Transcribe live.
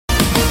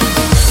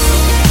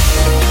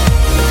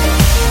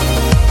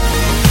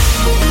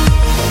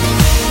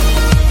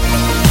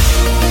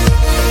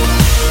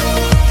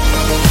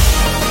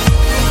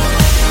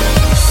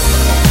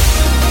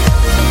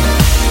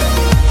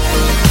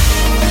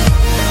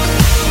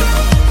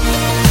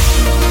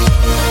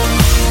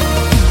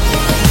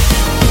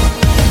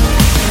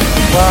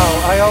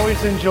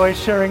always enjoy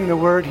sharing the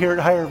word here at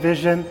Higher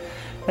Vision,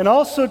 and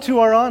also to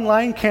our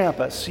online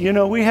campus. You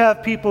know, we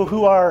have people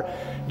who are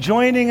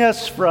joining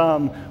us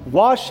from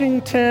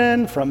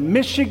Washington, from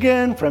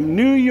Michigan, from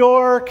New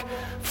York,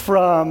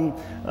 from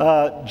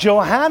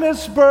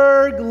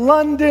Johannesburg,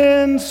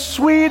 London,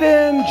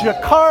 Sweden,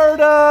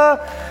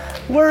 Jakarta,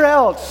 where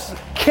else?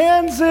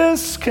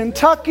 Kansas,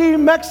 Kentucky,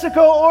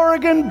 Mexico,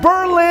 Oregon,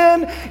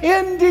 Berlin,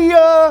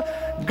 India,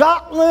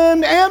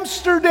 Gotland,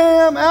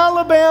 Amsterdam,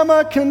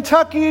 Alabama,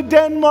 Kentucky,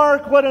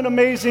 Denmark. What an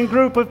amazing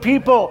group of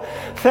people.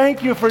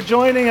 Thank you for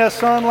joining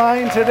us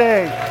online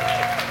today.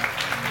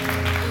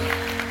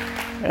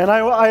 And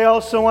I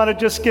also want to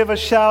just give a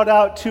shout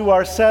out to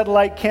our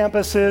satellite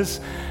campuses.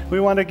 We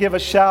want to give a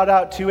shout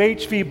out to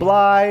HV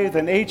Blythe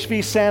and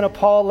HV Santa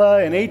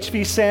Paula and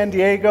HV San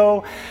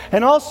Diego,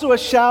 and also a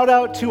shout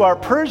out to our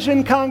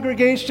Persian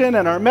congregation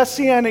and our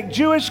Messianic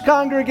Jewish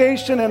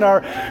congregation and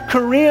our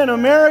Korean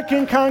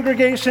American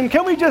congregation.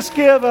 Can we just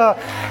give a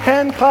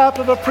hand clap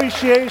of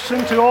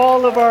appreciation to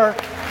all of our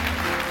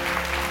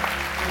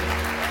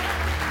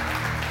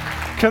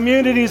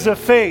communities of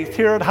faith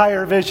here at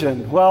Higher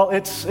Vision? Well,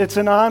 it's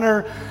an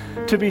honor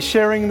to be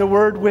sharing the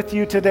word with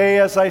you today,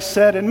 as I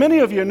said. And many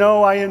of you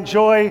know I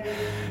enjoy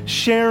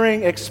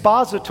sharing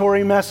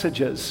expository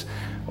messages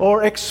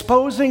or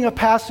exposing a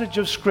passage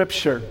of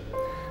Scripture,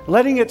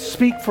 letting it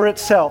speak for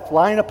itself,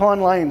 line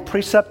upon line,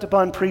 precept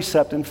upon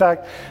precept. In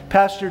fact,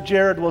 Pastor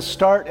Jared will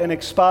start an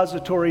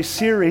expository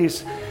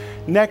series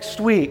next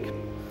week.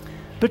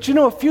 But you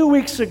know, a few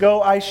weeks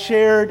ago, I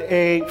shared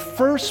a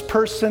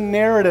first-person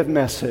narrative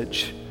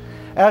message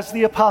as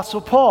the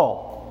Apostle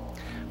Paul.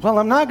 Well,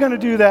 I'm not going to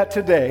do that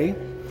today,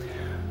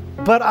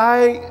 but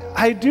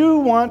I do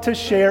want to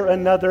share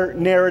another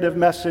narrative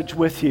message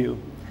with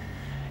you.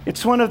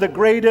 It's one of the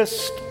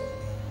greatest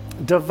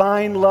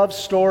divine love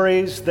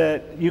stories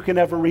that you can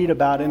ever read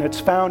about, and it's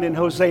found in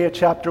Hosea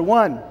chapter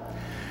 1.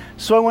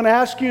 So I want to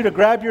ask you to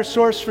grab your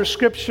source for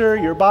Scripture,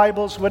 your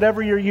Bibles,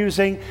 whatever you're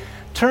using.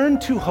 Turn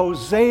to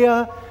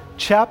Hosea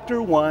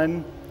chapter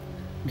 1,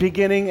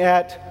 beginning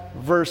at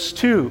verse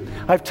 2.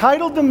 I've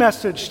titled the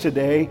message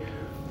today,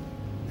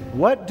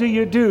 "What do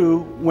you do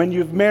when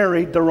you've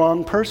married the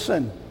wrong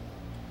person?"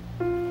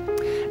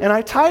 And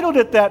I titled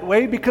it that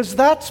way because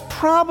that's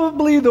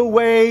probably the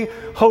way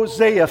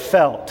Hosea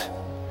felt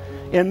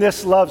in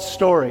this love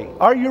story.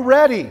 Are you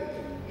ready?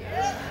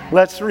 Yes.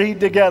 Let's read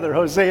together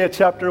Hosea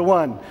chapter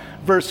 1,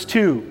 verse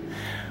 2.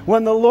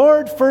 When the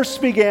Lord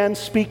first began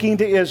speaking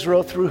to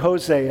Israel through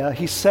Hosea,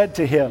 he said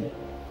to him,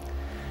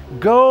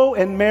 "Go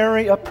and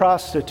marry a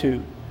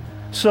prostitute,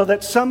 so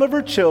that some of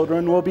her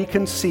children will be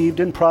conceived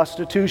in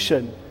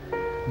prostitution.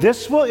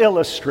 This will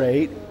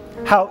illustrate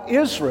how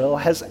Israel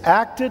has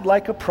acted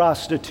like a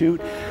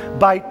prostitute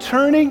by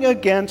turning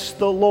against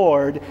the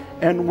Lord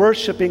and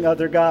worshiping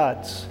other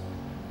gods."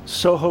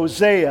 So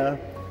Hosea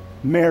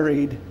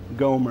married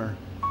Gomer.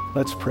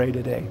 Let's pray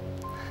today.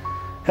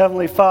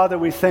 Heavenly Father,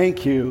 we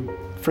thank you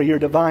for your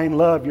divine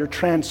love, your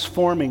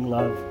transforming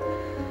love.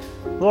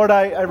 Lord,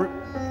 I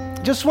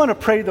just want to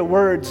pray the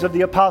words of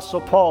the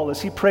Apostle Paul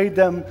as he prayed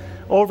them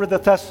over the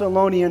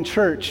Thessalonian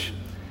church,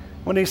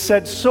 when he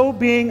said, "So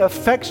being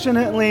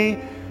affectionately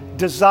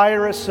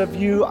desirous of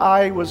you,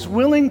 I was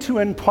willing to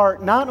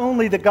impart not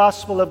only the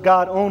gospel of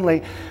God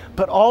only,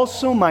 but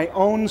also my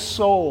own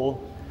soul,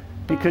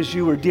 because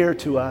you were dear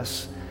to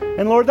us."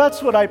 And Lord,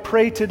 that's what I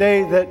pray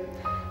today, that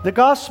the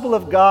gospel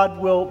of God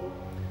will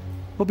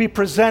be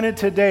presented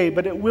today,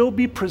 but it will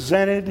be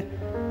presented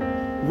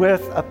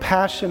with a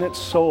passionate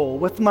soul,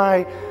 with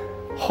my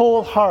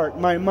whole heart,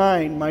 my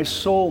mind, my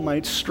soul,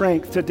 my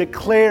strength, to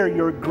declare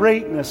your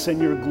greatness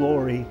and your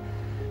glory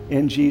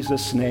in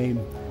Jesus' name.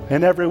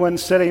 And everyone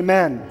said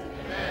amen.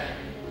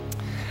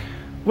 Amen.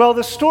 Well,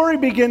 the story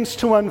begins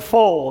to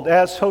unfold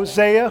as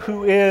Hosea,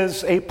 who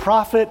is a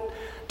prophet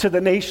to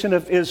the nation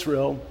of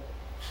Israel,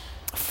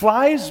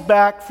 flies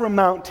back from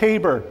Mount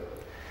Tabor.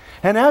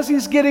 And as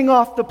he's getting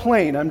off the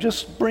plane, I'm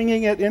just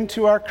bringing it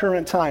into our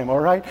current time, all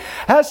right?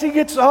 As he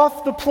gets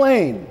off the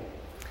plane,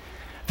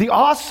 the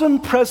awesome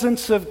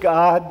presence of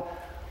God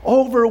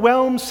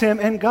overwhelms him,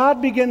 and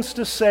God begins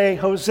to say,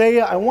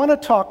 "Hosea, I want to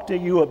talk to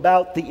you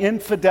about the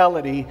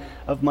infidelity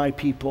of my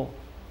people.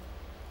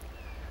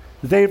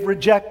 They've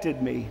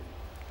rejected me.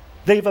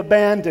 They've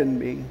abandoned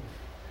me.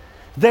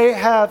 They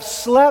have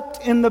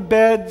slept in the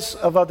beds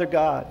of other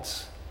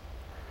gods.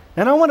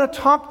 And I want to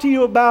talk to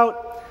you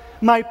about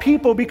my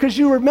people, because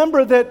you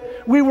remember that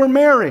we were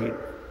married.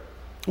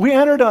 We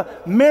entered a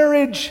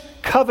marriage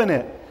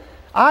covenant.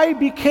 I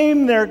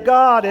became their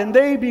God, and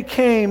they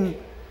became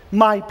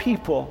my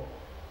people."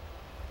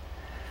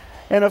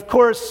 And of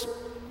course,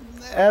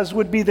 as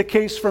would be the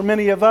case for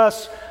many of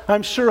us,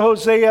 I'm sure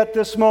Hosea at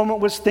this moment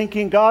was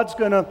thinking God's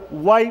going to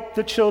wipe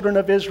the children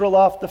of Israel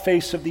off the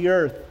face of the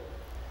earth.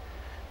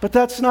 But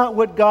that's not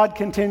what God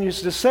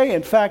continues to say.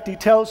 In fact, he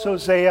tells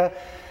Hosea,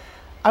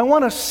 "I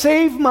want to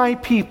save my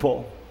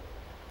people,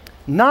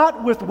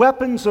 not with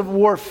weapons of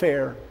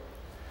warfare,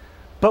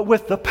 but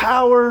with the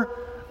power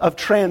of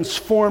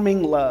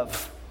transforming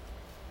love."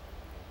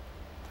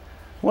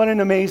 What an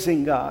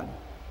amazing God.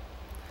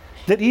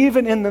 that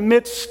even in the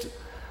midst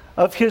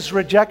of his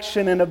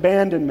rejection and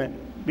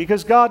abandonment,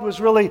 because God was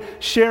really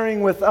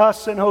sharing with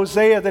us in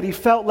Hosea that he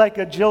felt like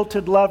a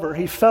jilted lover.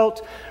 He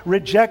felt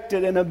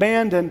rejected and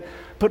abandoned.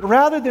 But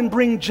rather than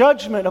bring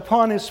judgment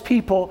upon his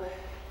people,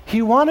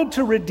 he wanted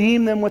to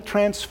redeem them with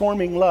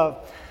transforming love.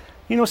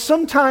 You know,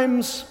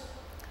 sometimes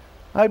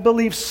I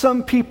believe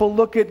some people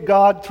look at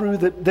God through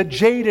the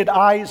jaded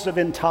eyes of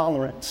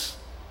intolerance,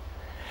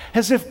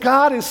 as if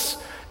God is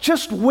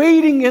just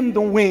waiting in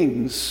the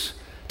wings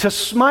to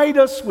smite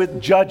us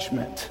with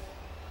judgment.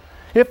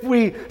 If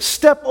we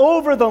step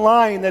over the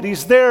line, that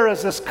he's there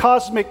as this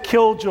cosmic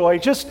killjoy,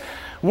 just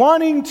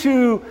wanting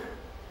to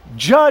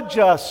judge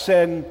us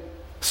and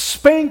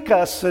spank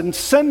us and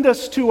send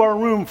us to our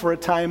room for a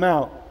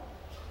timeout.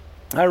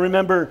 I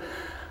remember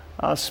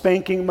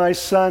spanking my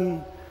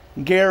son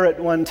Garrett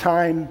one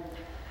time,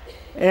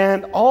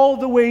 and all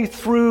the way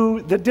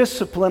through the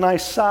discipline I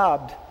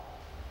sobbed.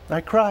 I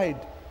cried.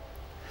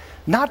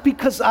 Not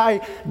because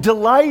I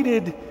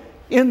delighted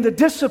in the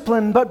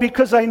discipline, but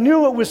because I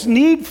knew it was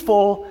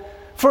needful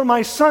for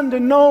my son to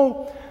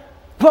know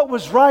what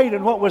was right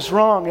and what was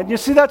wrong. And you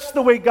see, that's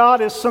the way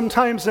God is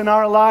sometimes in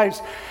our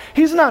lives.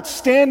 He's not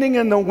standing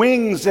in the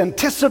wings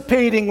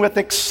anticipating with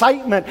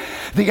excitement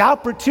the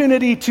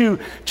opportunity to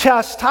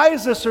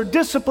chastise us or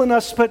discipline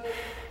us, but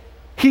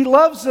he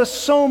loves us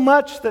so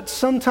much that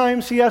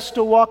sometimes he has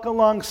to walk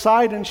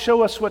alongside and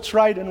show us what's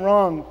right and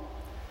wrong.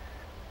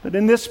 But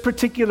in this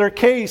particular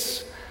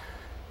case,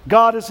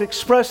 God is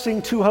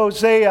expressing to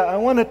Hosea, I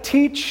want to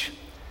teach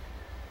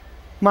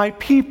my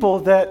people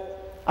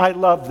that I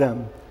love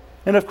them.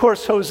 And of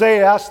course,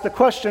 Hosea asked the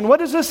question, what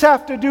does this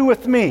have to do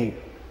with me?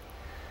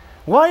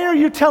 Why are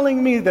you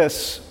telling me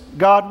this,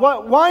 God?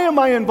 Why am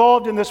I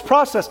involved in this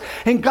process?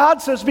 And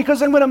God says,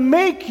 because I'm going to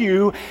make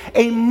you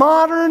a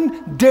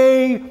modern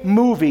day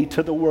movie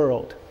to the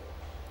world.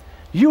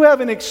 You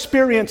haven't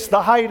experienced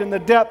the height and the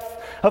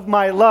depth of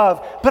my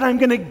love, but I'm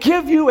going to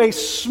give you a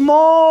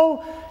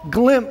small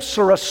glimpse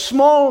or a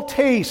small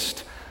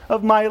taste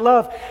of my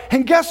love.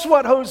 And guess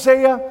what,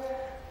 Hosea?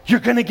 You're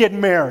going to get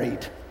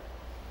married.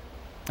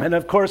 And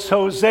of course,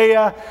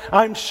 Hosea,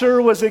 I'm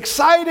sure, was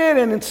excited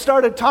and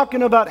started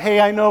talking about, hey,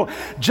 I know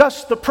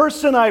just the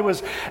person. I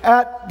was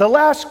at the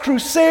last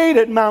crusade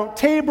at Mount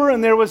Tabor,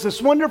 and there was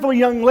this wonderful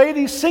young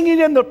lady singing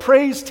in the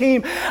praise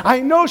team. I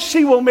know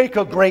she will make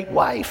a great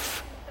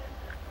wife.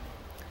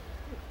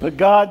 But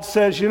God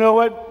says, you know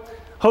what,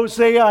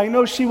 Hosea, I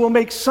know she will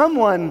make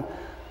someone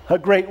a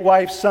great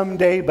wife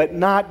someday, but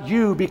not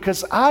you,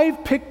 because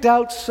I've picked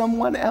out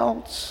someone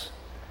else.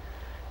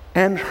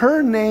 And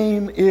her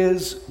name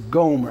is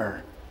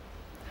Gomer.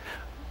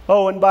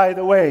 Oh, and by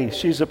the way,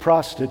 she's a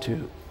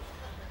prostitute.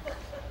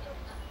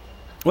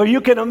 Well,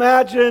 you can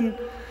imagine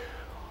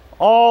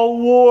all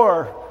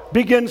war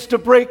begins to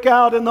break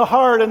out in the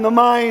heart and the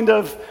mind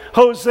of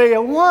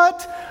Hosea.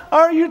 What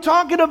are you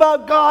talking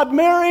about, God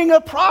marrying a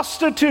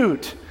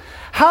prostitute?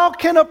 How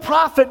can a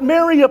prophet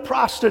marry a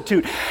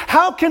prostitute?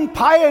 How can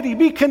piety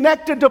be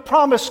connected to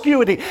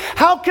promiscuity?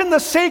 How can the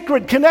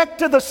sacred connect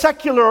to the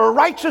secular, or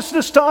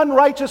righteousness to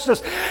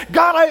unrighteousness?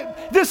 God,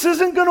 this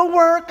isn't going to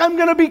work. I'm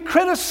going to be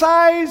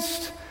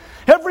criticized.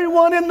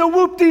 Everyone in the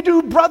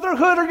whoop-de-doo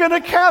brotherhood are going to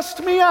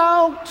cast me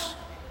out.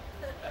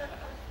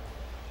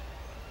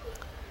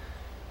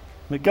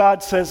 But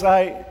God says,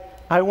 I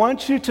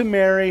want you to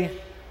marry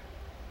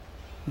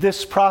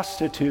this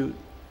prostitute.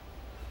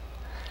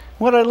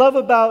 What I love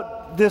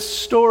about this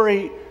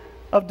story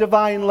of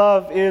divine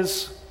love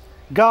is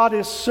God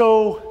is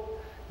so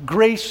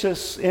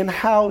gracious in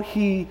how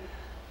he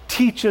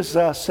teaches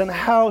us and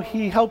how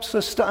he helps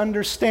us to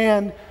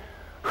understand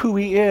who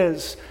he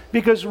is.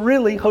 Because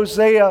really,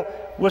 Hosea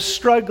was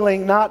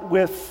struggling not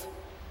with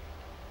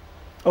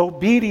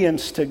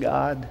obedience to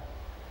God,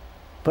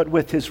 but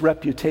with his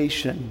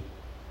reputation.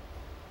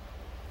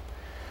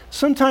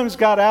 Sometimes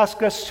God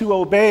asks us to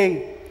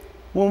obey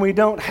when we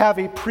don't have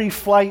a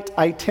pre-flight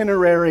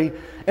itinerary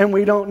and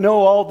we don't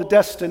know all the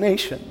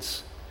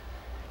destinations.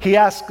 He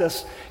asks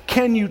us,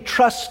 can you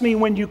trust me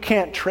when you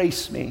can't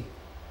trace me?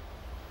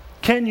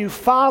 Can you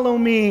follow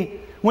me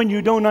when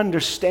you don't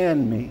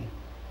understand me?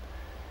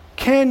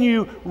 Can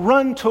you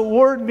run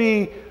toward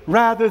me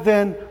rather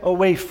than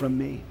away from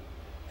me?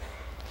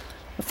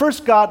 The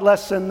first God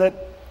lesson that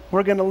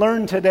we're going to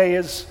learn today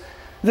is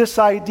this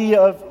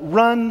idea of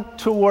run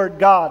toward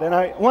God. And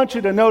I want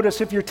you to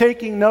notice, if you're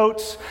taking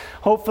notes,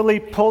 hopefully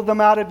pull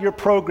them out of your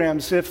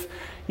programs. If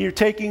you're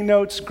taking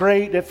notes,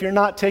 great. If you're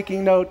not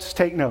taking notes,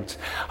 take notes.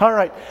 All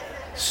right.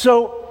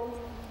 So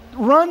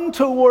run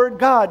toward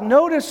God.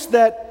 Notice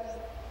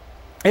that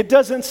it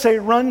doesn't say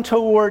run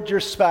toward your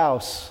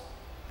spouse,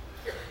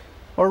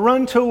 or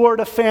run toward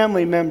a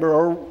family member,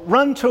 or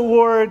run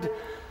toward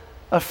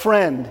a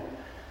friend.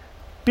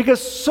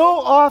 Because so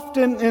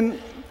often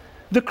in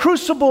the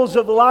crucibles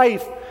of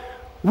life,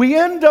 we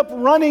end up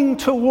running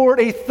toward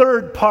a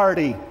third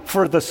party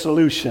for the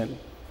solution.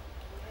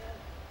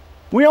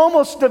 We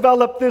almost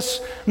develop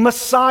this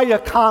Messiah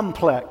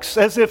complex,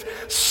 as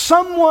if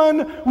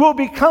someone will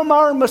become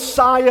our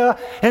Messiah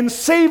and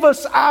save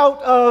us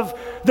out of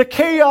the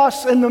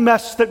chaos and the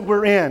mess that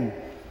we're in.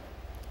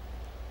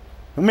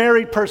 A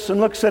married person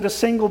looks at a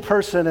single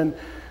person and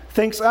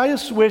thinks, I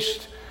just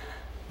wished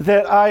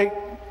that I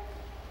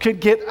could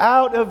get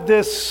out of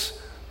this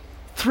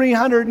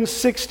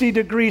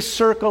 360-degree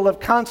circle of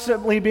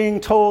constantly being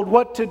told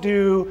what to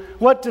do,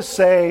 what to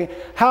say,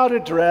 how to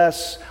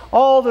dress,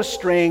 all the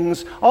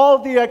strings, all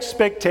the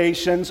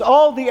expectations,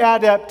 all the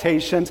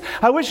adaptations.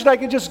 I wish that I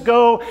could just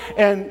go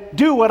and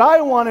do what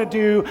I want to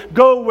do,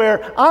 go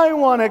where I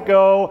want to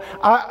go.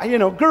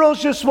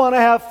 Girls just want to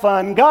have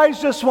fun. Guys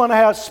just want to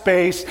have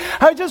space.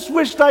 I just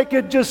wished I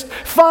could just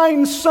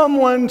find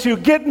someone to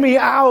get me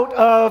out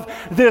of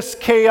this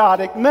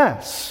chaotic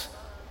mess.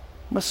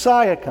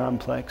 Messiah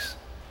complex.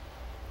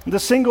 The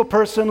single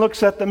person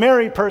looks at the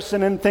married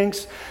person and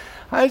thinks,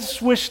 I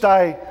just wished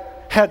I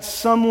had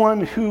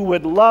someone who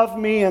would love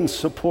me and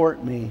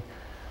support me.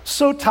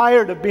 So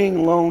tired of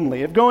being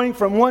lonely, of going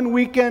from one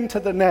weekend to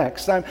the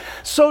next. I'm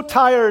so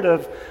tired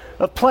of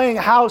playing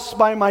house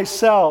by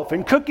myself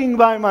and cooking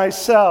by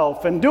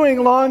myself and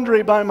doing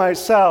laundry by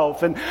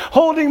myself and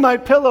holding my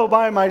pillow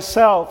by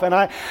myself. And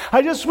I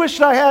just wished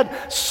I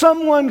had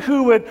someone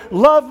who would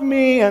love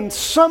me and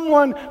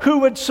someone who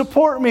would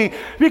support me,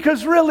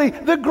 because really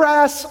the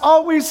grass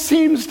always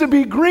seems to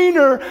be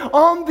greener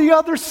on the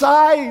other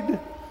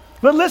side.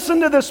 But listen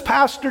to this,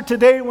 pastor,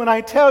 today when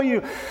I tell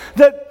you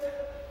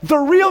that the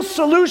real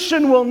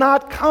solution will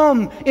not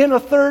come in a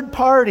third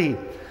party.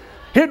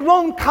 It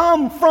won't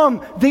come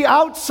from the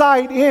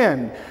outside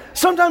in.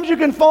 Sometimes you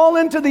can fall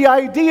into the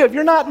idea of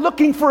you're not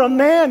looking for a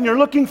man, you're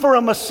looking for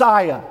a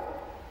Messiah.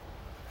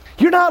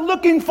 You're not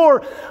looking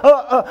for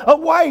a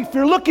wife,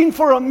 you're looking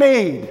for a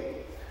maid.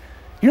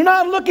 You're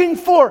not looking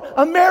for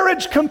a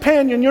marriage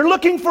companion, you're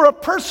looking for a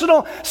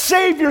personal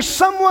Savior,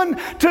 someone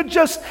to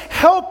just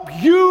help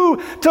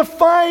you to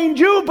find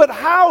you. But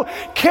how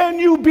can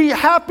you be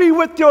happy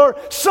with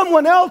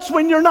someone else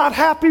when you're not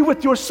happy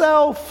with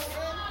yourself?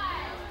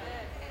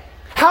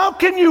 How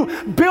can you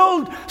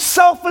build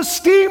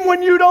self-esteem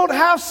when you don't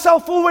have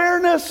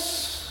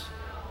self-awareness?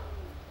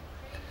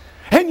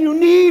 And you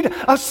need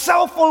a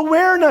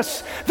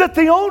self-awareness that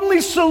the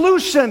only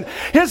solution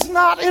is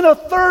not in a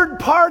third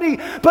party,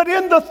 but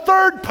in the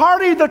third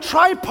party, the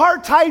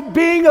tripartite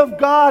being of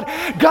God,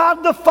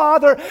 God the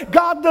Father,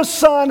 God the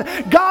Son,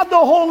 God the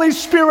Holy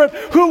Spirit,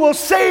 who will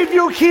save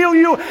you, heal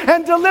you,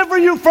 and deliver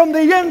you from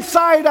the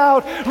inside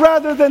out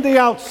rather than the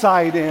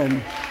outside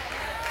in.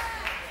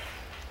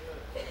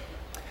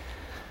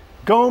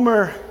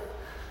 Gomer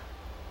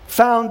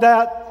found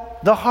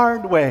that the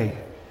hard way,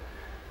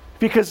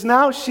 because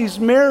now she's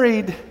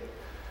married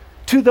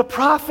to the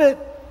prophet.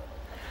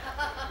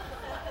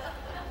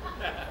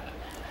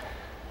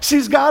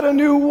 She's got a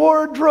new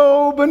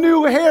wardrobe, a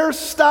new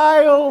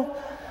hairstyle.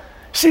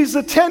 She's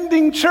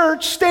attending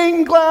church,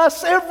 stained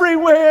glass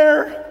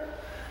everywhere,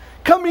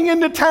 coming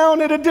into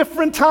town at a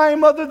different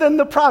time other than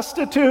the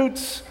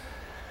prostitutes,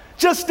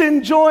 just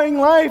enjoying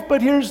life.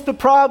 But here's the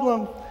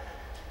problem.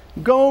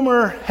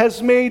 Gomer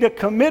has made a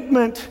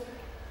commitment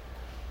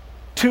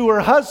to her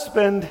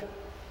husband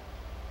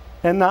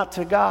and not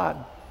to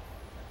God.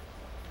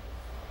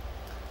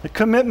 The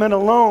commitment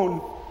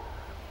alone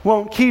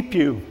won't keep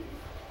you.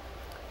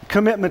 The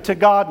commitment to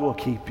God will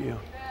keep you.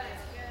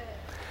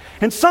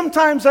 And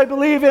sometimes I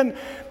believe in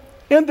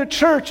the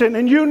church,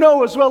 and you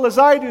know as well as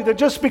I do, that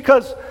just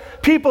because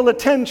people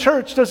attend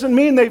church doesn't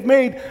mean they've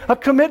made a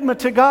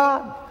commitment to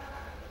God.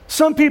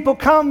 Some people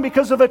come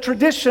because of a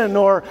tradition,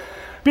 or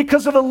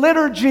because of a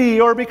liturgy,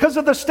 or because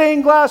of the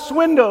stained glass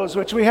windows,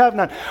 which we have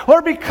none,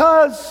 or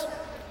because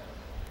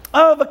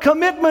of a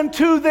commitment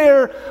to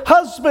their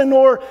husband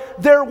or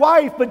their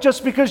wife. But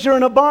just because you're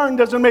in a barn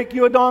doesn't make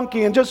you a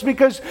donkey, and just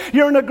because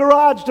you're in a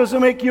garage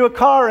doesn't make you a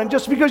car, and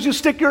just because you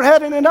stick your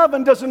head in an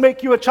oven doesn't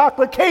make you a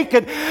chocolate cake,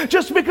 and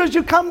just because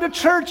you come to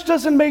church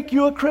doesn't make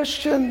you a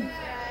Christian.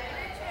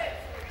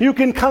 You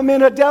can come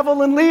in a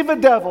devil and leave a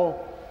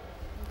devil.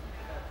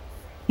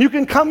 You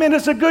can come in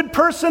as a good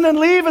person and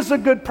leave as a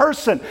good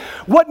person.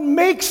 What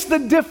makes the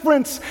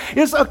difference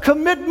is a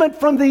commitment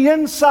from the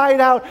inside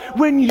out.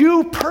 When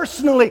you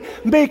personally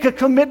make a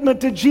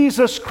commitment to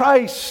Jesus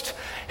Christ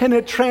and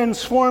it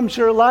transforms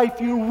your life,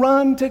 you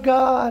run to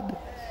God.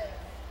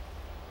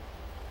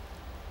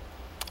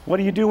 What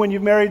do you do when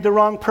you've married the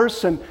wrong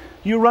person?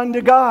 You run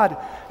to God.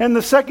 And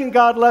the second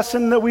God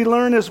lesson that we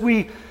learn is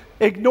we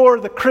ignore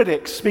the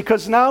critics,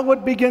 because now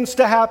what begins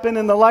to happen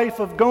in the life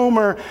of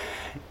Gomer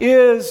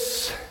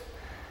is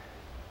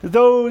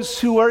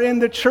those who are in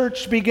the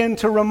church begin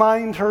to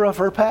remind her of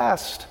her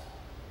past.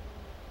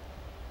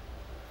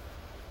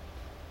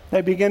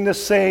 They begin to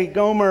say,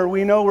 Gomer,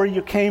 we know where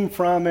you came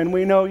from, and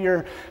we know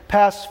your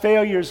past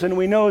failures, and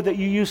we know that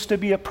you used to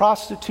be a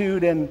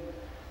prostitute. And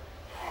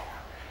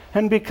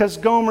because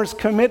Gomer's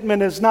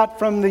commitment is not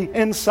from the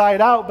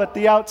inside out, but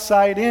the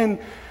outside in,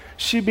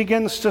 she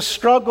begins to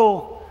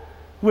struggle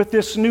with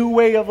this new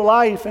way of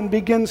life and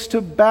begins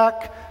to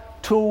back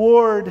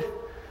toward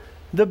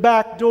the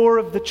back door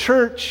of the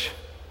church.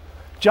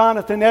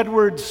 Jonathan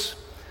Edwards,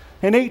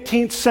 an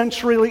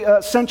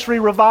 18th century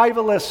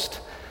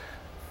revivalist,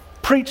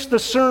 preached the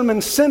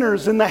sermon,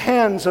 Sinners in the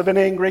Hands of an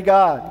Angry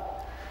God.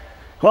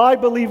 Well, I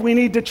believe we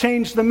need to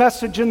change the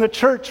message in the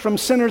church from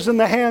sinners in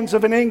the hands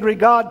of an angry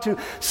God to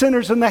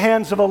sinners in the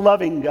hands of a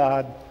loving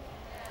God.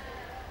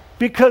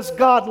 Because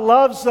God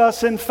loves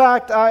us. In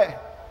fact,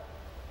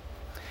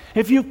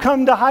 if you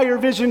come to Higher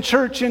Vision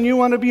Church and you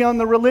want to be on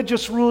the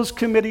Religious Rules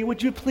Committee,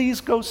 would you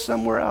please go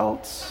somewhere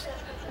else?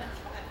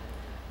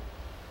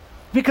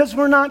 Because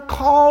we're not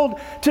called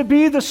to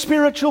be the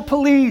spiritual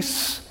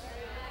police.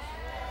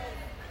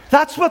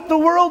 That's what the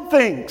world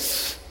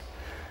thinks.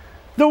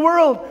 The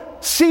world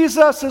sees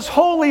us as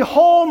holy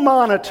hall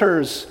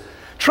monitors,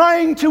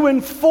 trying to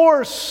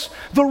enforce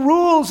the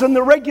rules and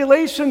the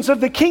regulations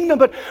of the kingdom.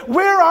 But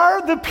where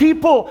are the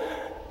people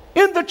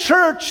in the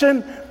church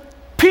and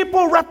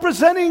people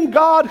representing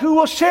God who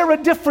will share a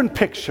different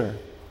picture?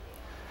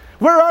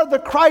 Where are the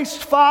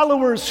Christ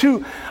followers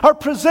who are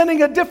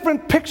presenting a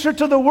different picture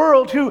to the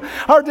world, who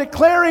are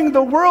declaring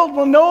the world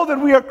will know that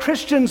we are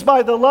Christians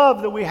by the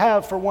love that we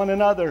have for one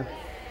another?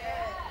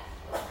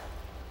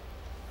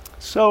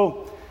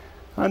 So,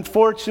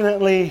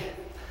 unfortunately,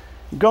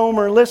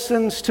 Gomer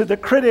listens to the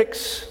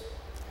critics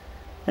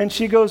and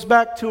she goes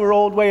back to her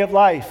old way of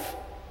life.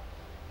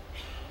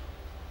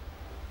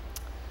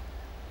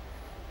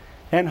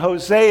 And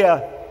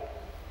Hosea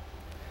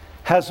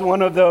has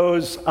one of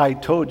those "I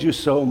told you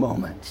so"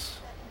 moments.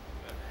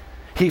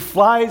 He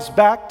flies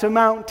back to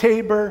Mount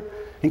Tabor,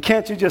 and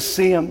can't you just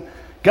see him?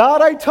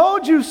 God, I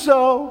told you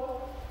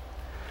so.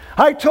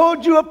 I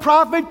told you a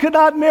prophet could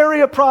not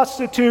marry a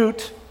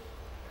prostitute.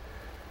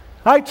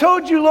 I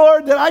told you,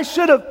 Lord, that I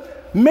should have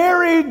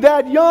married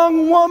that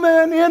young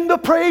woman in the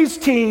praise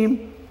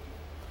team.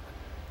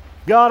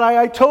 God,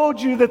 I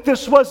told you that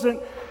this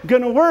wasn't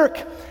going to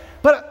work.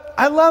 But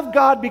I love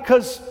God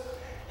because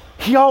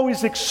He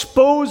always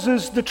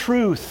exposes the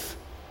truth.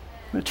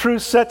 The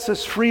truth sets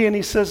us free, and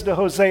He says to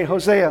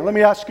Hosea, let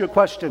me ask you a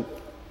question.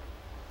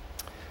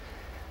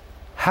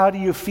 How do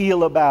you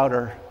feel about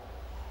her?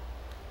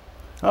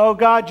 Oh,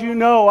 God, you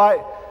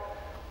know,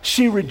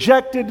 she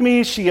rejected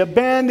me, she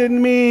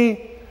abandoned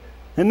me,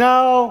 and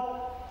now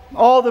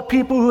all the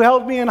people who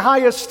held me in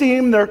high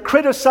esteem, they're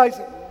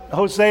criticizing.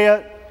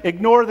 Hosea,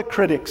 ignore the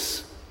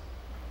critics.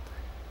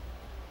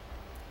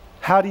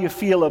 How do you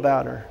feel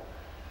about her?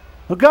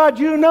 Well, God,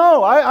 you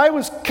know, I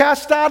was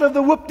cast out of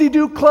the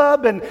whoop-de-doo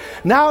club, and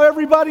now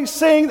everybody's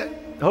saying that.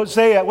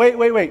 Hosea,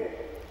 wait.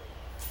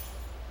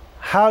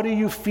 How do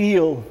you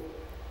feel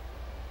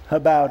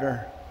about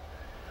her?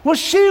 Well,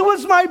 she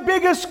was my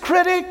biggest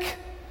critic.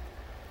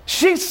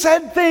 She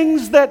said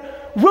things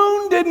that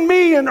wounded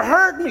me and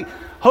hurt me.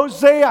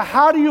 Hosea,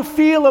 how do you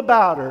feel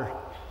about her?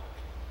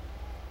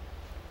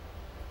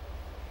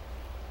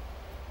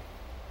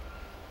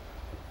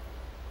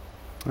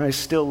 I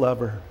still love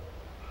her.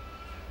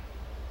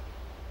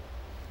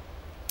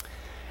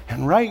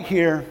 And right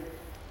here,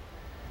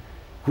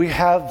 we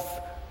have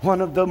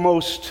one of the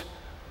most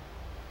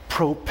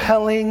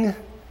propelling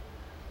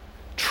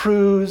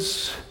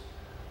truths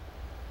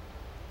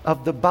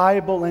of the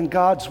Bible and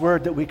God's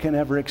Word that we can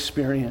ever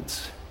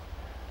experience.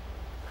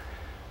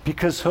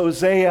 Because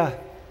Hosea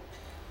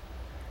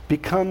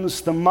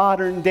becomes the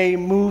modern day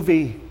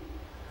movie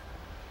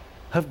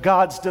of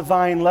God's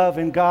divine love,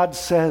 and God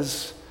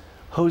says,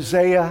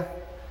 Hosea,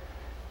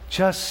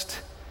 just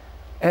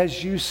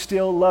as you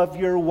still love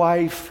your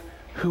wife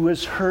who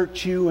has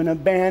hurt you and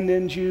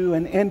abandoned you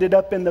and ended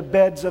up in the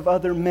beds of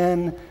other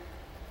men,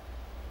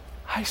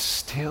 I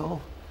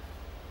still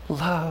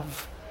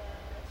love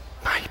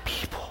my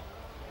people.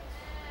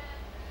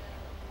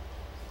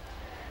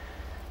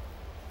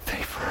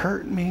 They've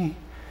hurt me.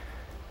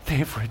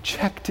 They've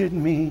rejected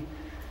me.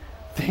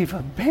 They've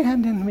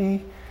abandoned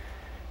me.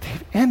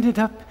 They've ended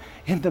up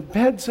in the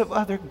beds of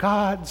other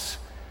gods.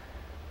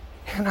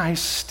 And I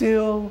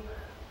still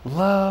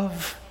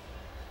love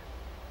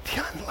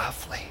the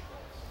unlovely.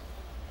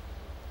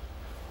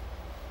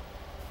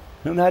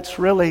 And that's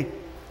really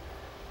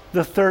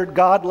the third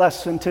God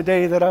lesson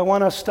today that I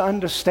want us to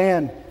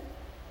understand.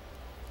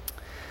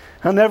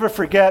 I'll never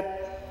forget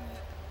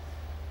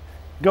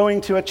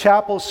going to a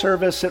chapel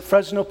service at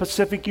Fresno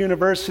Pacific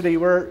University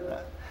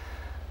where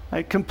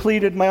I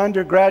completed my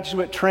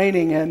undergraduate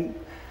training, and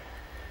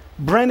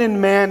Brennan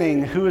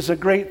Manning, who is a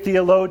great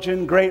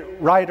theologian, great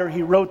writer,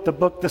 he wrote the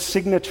book, The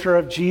Signature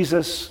of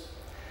Jesus.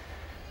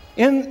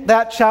 In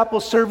that chapel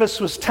service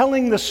was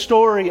telling the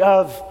story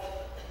of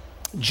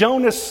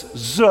Jonas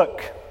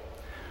Zook,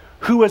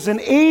 who was an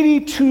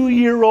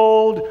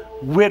 82-year-old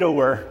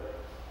widower.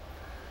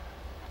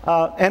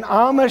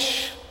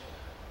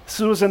 This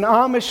was an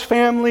Amish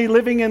family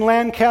living in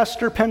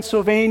Lancaster,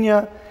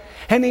 Pennsylvania,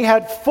 and he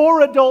had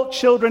 4 adult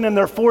children in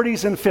their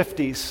 40s and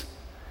 50s.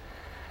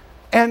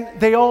 And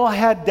they all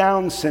had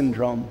Down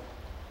syndrome.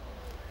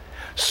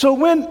 So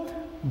when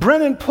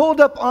Brennan pulled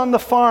up on the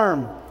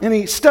farm and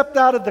he stepped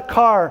out of the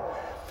car,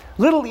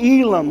 little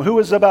Elam, who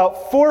was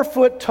about 4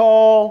 foot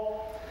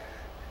tall,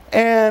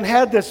 and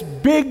had this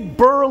big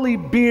burly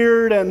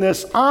beard and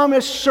this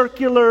Amish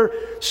circular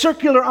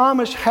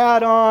Amish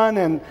hat on.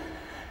 And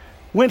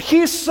when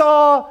he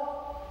saw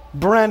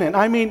Brennan,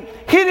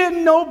 he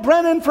didn't know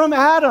Brennan from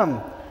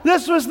Adam.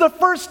 This was the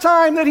first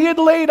time that he had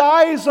laid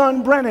eyes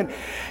on Brennan.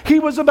 He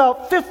was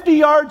about 50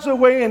 yards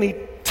away, and he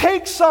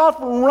takes off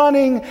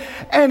running,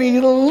 and he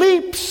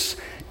leaps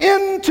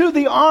into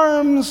the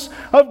arms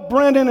of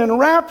Brennan and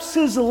wraps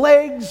his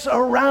legs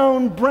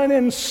around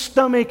Brennan's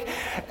stomach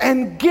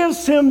and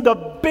gives him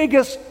the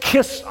biggest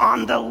kiss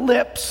on the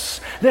lips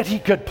that he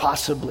could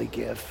possibly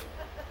give.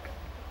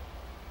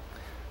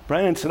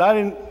 Brennan said,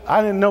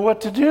 I didn't know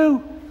what to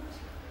do.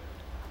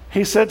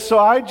 He said, so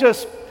I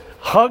just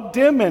hugged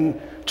him and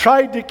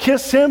tried to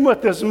kiss him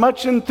with as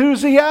much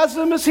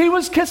enthusiasm as he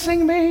was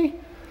kissing me.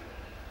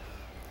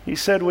 He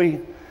said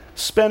we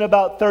spent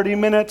about 30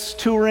 minutes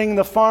touring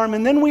the farm,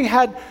 and then we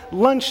had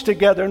lunch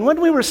together. And when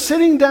we were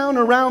sitting down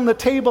around the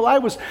table, I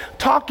was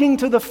talking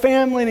to the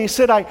family, and he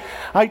said,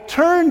 I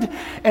turned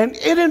and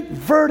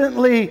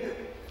inadvertently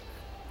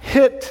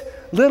hit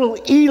little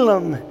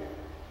Elam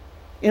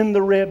in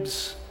the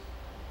ribs.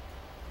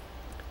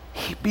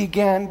 He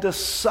began to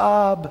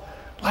sob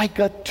like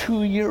a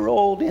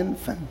 2-year-old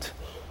infant.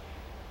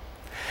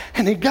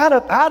 And he got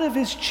up out of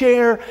his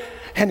chair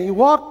and he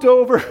walked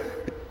over.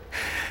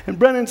 And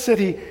Brennan said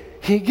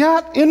he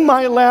got in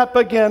my lap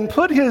again,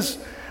 put his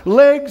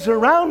legs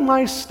around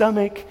my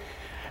stomach,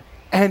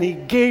 and he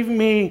gave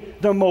me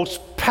the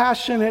most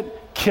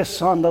passionate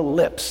kiss on the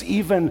lips,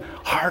 even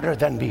harder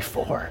than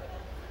before.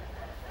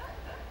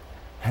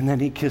 And then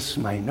he kissed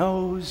my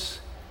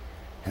nose,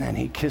 and then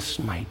he kissed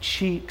my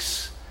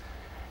cheeks,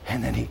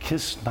 and then he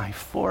kissed my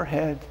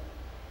forehead.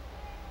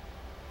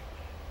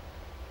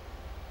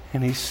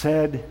 And he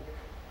said,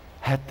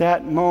 at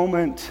that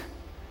moment,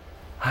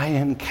 I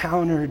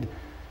encountered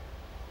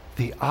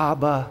the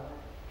Abba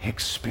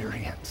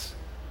experience.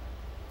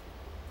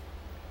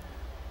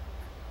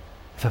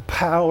 The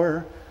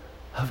power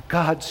of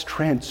God's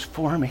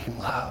transforming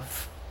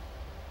love.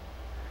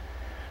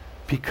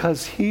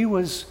 Because he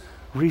was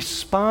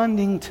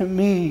responding to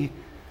me,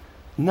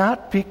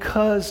 not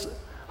because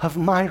of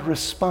my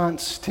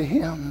response to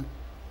him.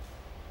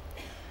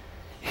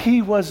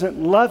 He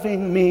wasn't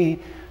loving me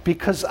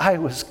because I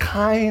was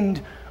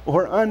kind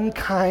or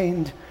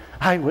unkind.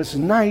 I was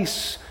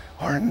nice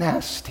or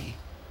nasty.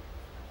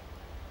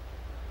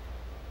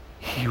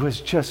 He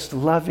was just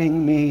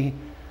loving me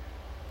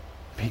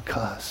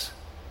because.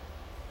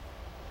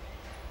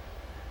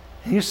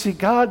 You see,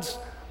 God's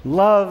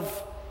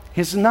love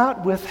is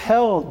not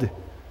withheld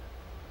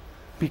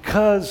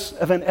because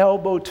of an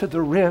elbow to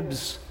the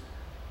ribs.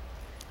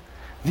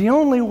 The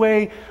only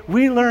way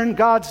we learn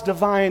God's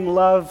divine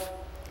love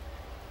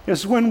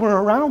is when we're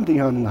around the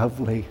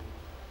unlovely.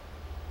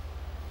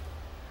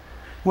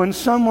 When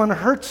someone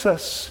hurts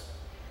us,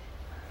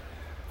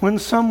 when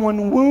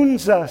someone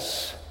wounds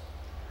us,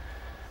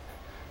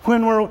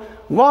 when we're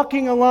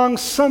walking along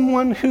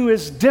someone who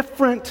is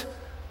different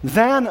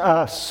than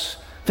us.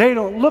 They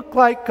don't look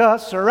like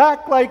us or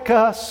act like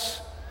us.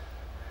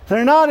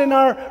 They're not in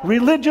our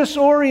religious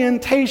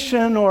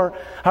orientation or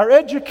our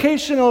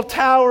educational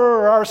tower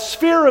or our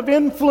sphere of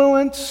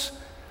influence.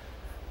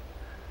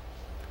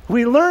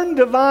 We learn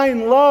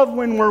divine love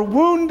when we're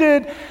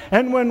wounded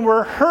and when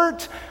we're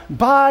hurt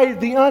by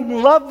the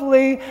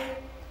unlovely,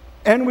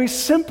 and we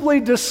simply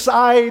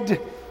decide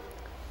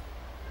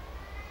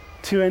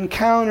to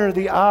encounter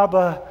the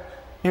Abba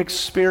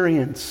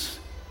experience.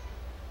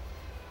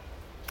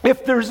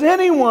 If there's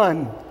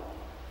anyone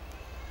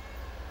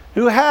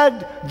who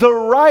had the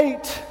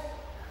right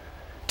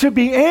to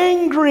be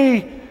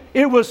angry,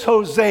 it was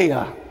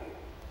Hosea.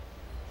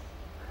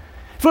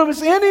 If it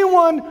was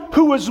anyone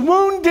who was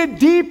wounded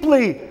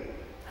deeply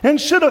and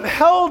should have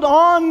held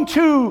on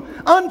to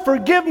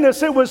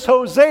unforgiveness, it was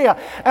Hosea.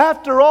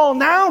 After all,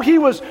 now he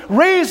was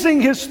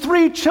raising his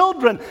 3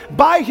 children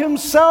by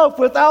himself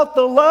without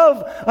the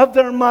love of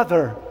their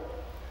mother.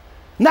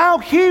 Now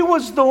he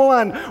was the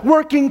one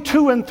working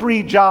 2 and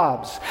 3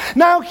 jobs.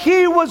 Now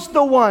he was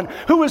the one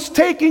who was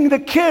taking the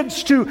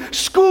kids to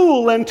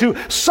school and to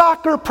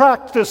soccer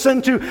practice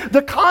and to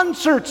the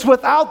concerts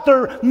without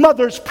their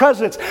mother's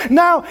presence.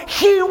 Now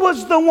he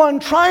was the one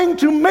trying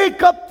to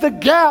make up the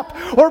gap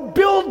or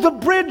build the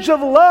bridge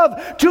of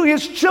love to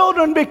his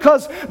children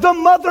because the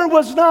mother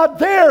was not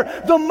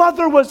there. The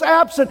mother was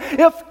absent.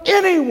 If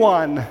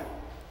anyone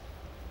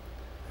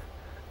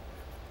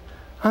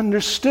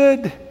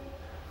understood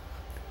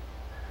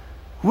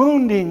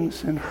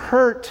woundings and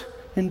hurt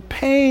and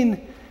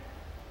pain,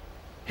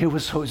 it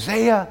was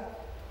Hosea.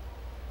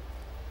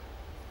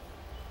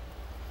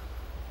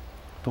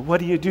 But what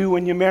do you do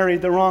when you marry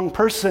the wrong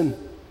person?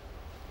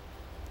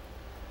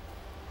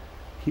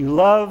 You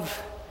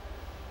love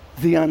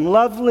the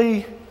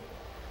unlovely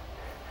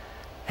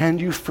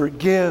and you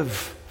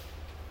forgive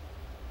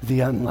the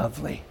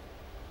unlovely.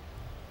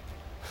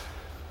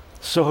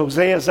 So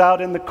Hosea's out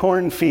in the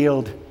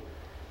cornfield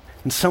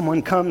and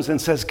someone comes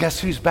and says, "Guess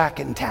who's back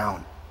in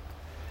town?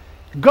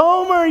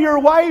 Gomer, your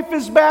wife,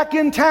 is back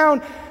in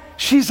town.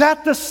 She's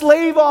at the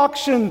slave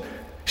auction.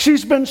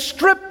 She's been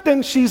stripped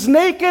and she's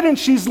naked and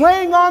she's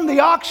laying on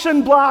the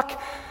auction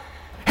block.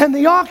 And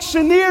the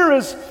auctioneer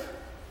is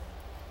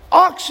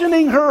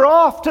auctioning her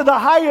off to the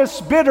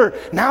highest bidder.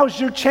 Now's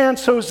your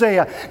chance,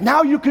 Hosea.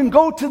 Now you can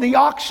go to the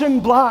auction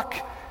block.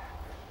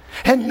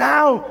 And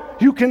now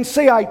you can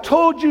say, I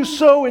told you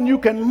so, and you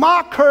can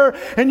mock her,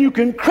 and you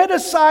can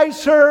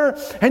criticize her,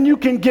 and you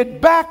can get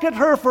back at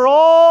her for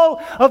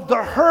all of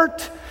the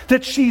hurt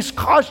that she's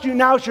caused you.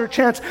 Now's your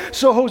chance.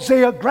 So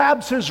Hosea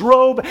grabs his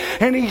robe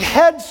and he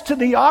heads to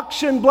the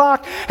auction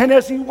block. And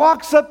as he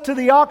walks up to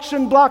the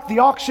auction block,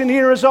 the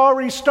auctioneer has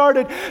already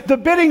started the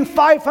bidding.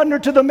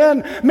 500 to the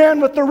man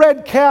with the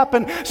red cap,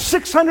 and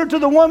 600 to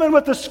the woman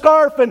with the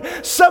scarf, and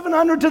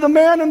 700 to the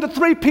man in the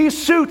three-piece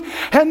suit.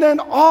 And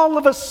then all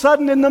of a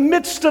sudden, in the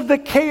midst of the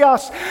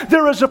chaos,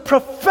 there is a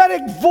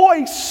prophetic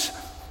voice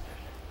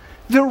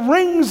that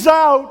rings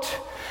out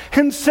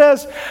and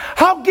says,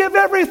 I'll give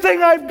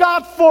everything I've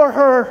got for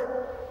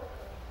her.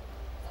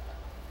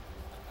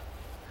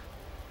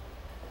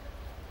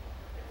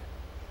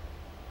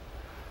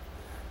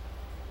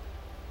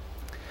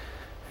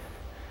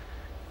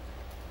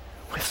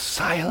 With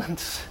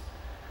silence,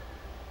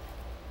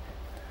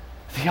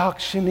 the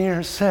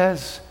auctioneer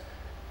says,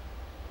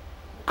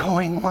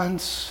 going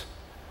once,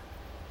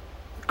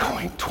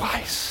 going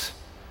twice,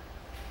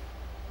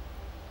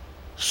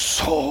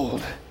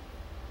 sold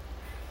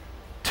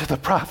to the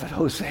prophet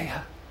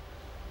Hosea.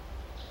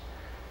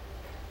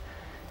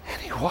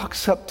 And he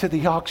walks up to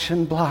the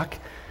auction block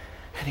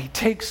and he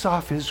takes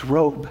off his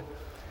robe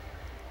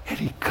and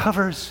he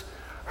covers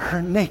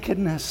her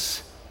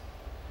nakedness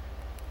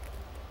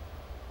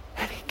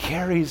and he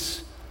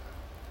carries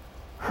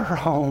her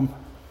home.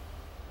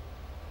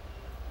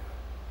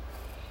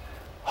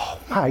 Oh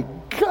my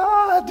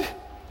God!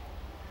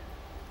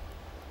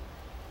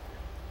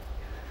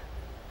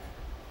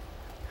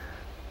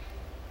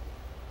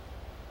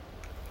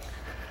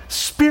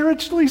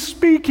 Spiritually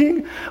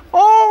speaking,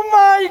 oh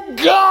my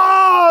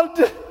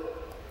God!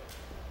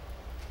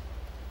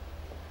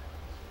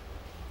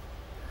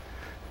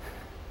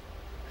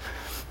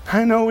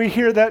 I know we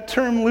hear that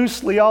term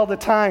loosely all the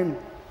time.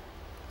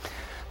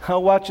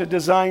 I'll watch a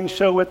design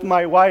show with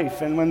my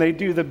wife, and when they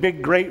do the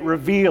big great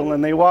reveal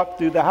and they walk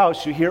through the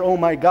house, you hear, oh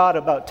my God,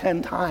 about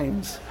 10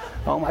 times.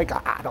 Oh my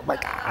God, oh my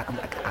God, oh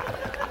my God, oh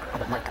my God,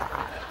 oh my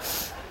God.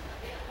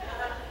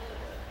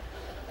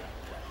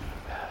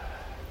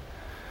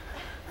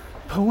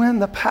 But when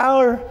the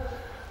power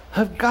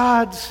of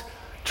God's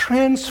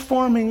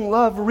transforming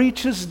love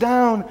reaches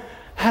down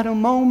at a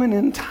moment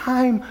in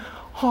time,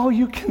 all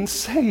you can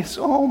say is,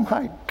 oh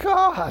my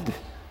God.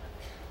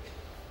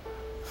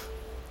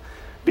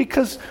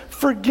 Because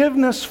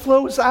forgiveness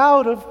flows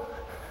out of,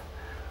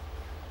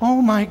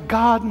 oh my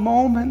God,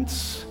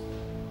 moments.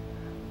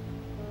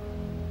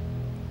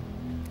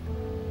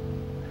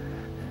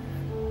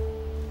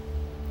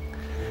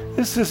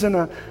 This isn't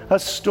a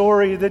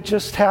story that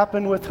just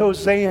happened with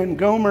Hosea and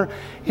Gomer.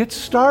 It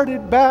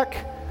started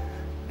back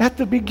at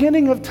the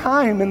beginning of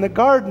time in the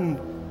garden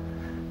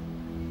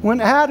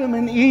when Adam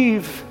and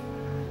Eve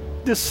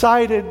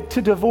decided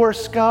to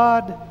divorce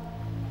God.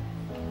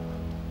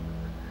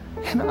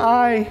 And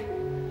I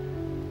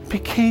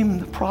became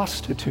the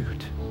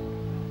prostitute.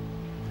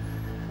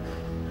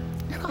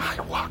 And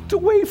I walked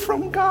away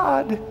from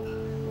God.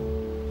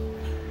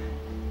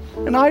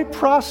 And I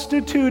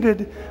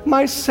prostituted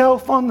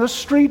myself on the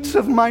streets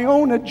of my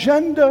own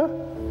agenda.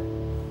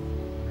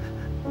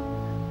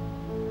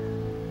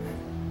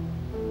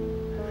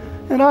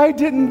 And I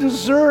didn't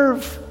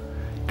deserve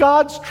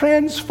God's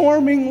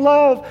transforming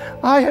love.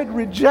 I had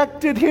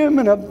rejected Him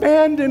and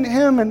abandoned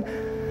Him and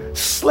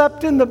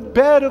slept in the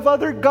bed of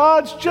other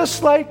gods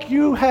just like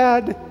you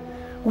had.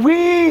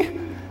 We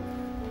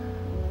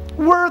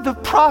were the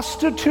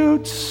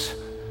prostitutes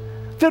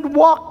that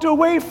walked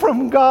away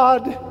from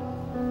God.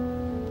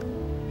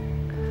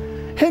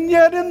 And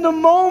yet in the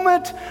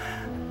moment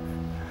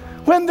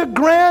when the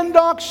grand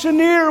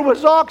auctioneer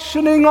was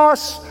auctioning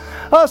us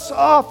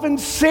off, and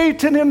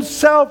Satan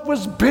himself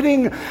was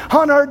bidding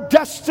on our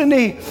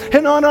destiny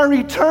and on our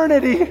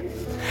eternity,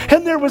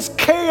 and there was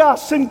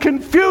chaos and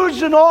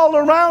confusion all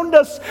around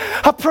us,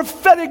 a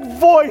prophetic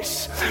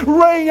voice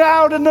rang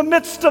out in the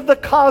midst of the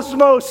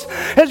cosmos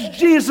as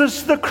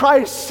Jesus the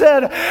Christ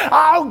said,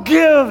 I'll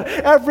give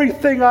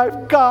everything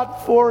I've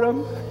got for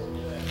him.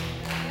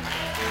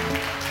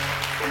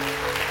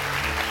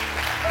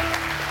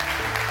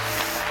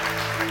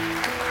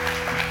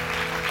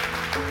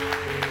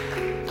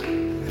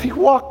 He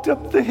walked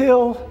up the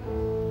hill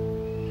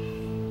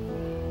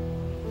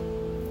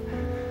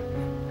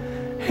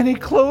and He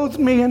clothed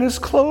me in His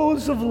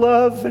clothes of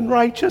love and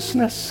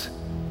righteousness.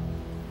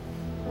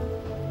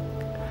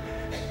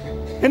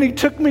 And He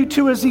took me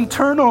to His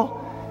eternal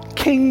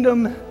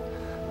kingdom,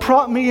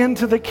 brought me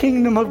into the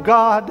kingdom of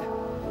God,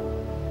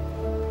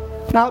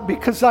 not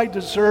because I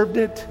deserved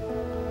it,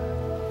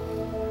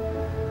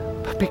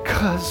 but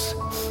because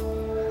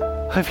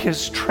of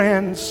His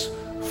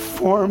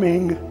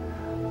transforming